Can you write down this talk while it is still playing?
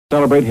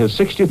celebrate his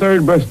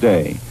 63rd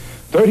birthday.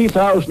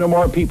 30,000 or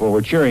more people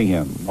were cheering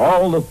him,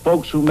 all the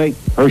folks who make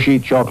Hershey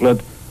chocolate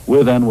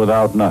with and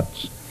without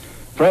nuts.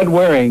 Fred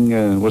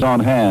Waring was on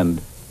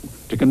hand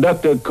to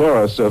conduct a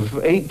chorus of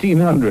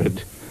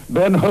 1,800.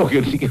 Ben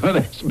Hogan to give an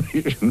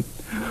exhibition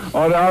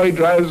on how he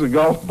drives the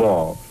golf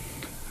ball.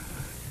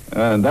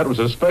 And that was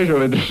a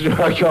special interest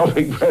to our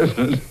golfing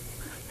president.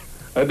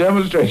 A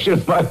demonstration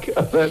by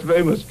that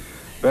famous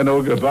Ben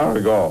Hogan power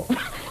golf.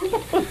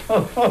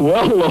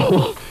 Well,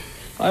 Lowell,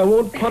 I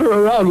won't putter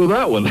around with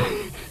that one.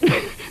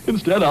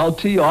 Instead, I'll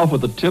tee off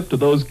with a tip to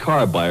those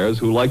car buyers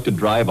who like to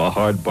drive a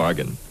hard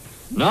bargain.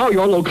 Now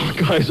your local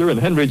Kaiser and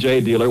Henry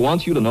J. dealer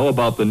wants you to know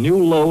about the new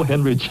low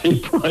Henry J.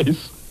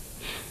 price.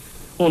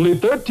 Only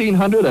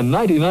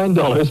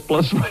 $1,399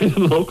 plus rate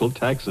and local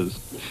taxes.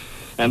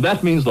 And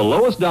that means the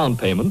lowest down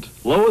payment,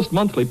 lowest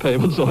monthly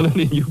payments on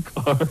any new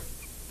car.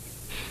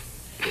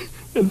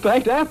 In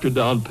fact, after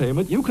down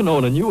payment, you can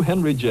own a new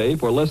Henry J.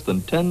 for less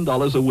than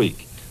 $10 a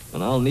week.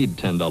 And I'll need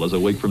 $10 a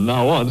week from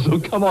now on, so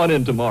come on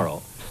in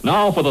tomorrow.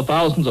 Now, for the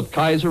thousands of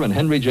Kaiser and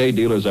Henry J.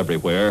 dealers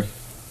everywhere,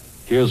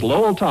 here's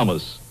Lowell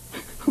Thomas,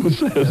 who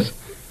says,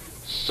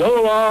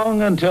 so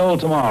long until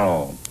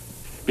tomorrow.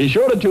 Be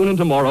sure to tune in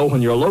tomorrow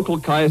when your local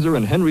Kaiser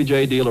and Henry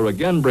J. dealer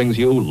again brings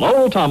you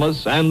Lowell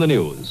Thomas and the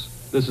news.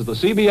 This is the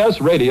CBS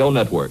Radio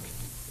Network.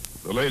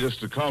 The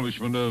latest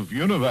accomplishment of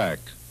UNIVAC,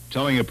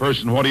 telling a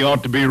person what he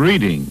ought to be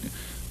reading.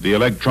 The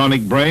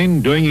electronic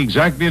brain doing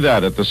exactly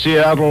that at the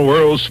Seattle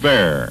World's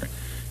Fair.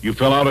 You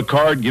fill out a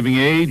card giving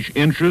age,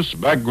 interests,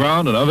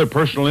 background, and other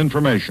personal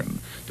information.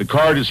 The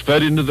card is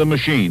fed into the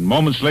machine.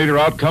 Moments later,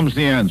 out comes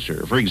the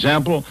answer. For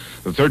example,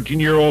 the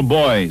 13-year-old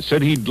boy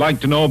said he'd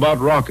like to know about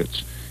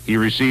rockets. He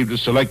received a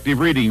selective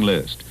reading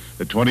list.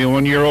 The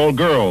 21-year-old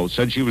girl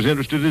said she was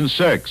interested in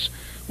sex.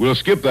 We'll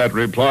skip that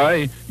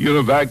reply.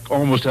 UNIVAC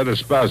almost had a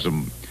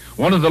spasm.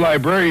 One of the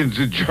librarians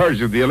in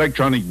charge of the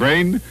electronic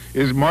brain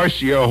is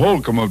Marcia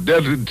Holcomb of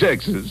Denton,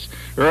 Texas.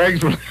 Her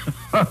explanation...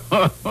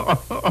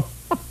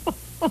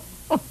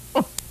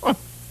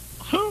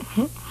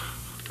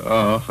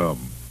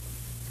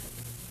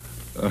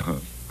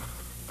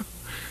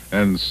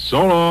 And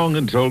so long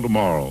until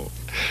tomorrow.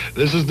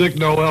 This is Dick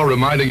Nowell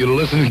reminding you to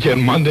listen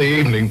again Monday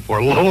evening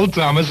for Lowell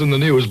Thomas and the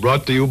News,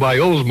 brought to you by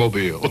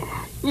Oldsmobile.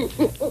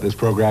 This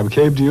program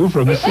came to you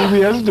from the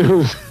CBS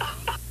News.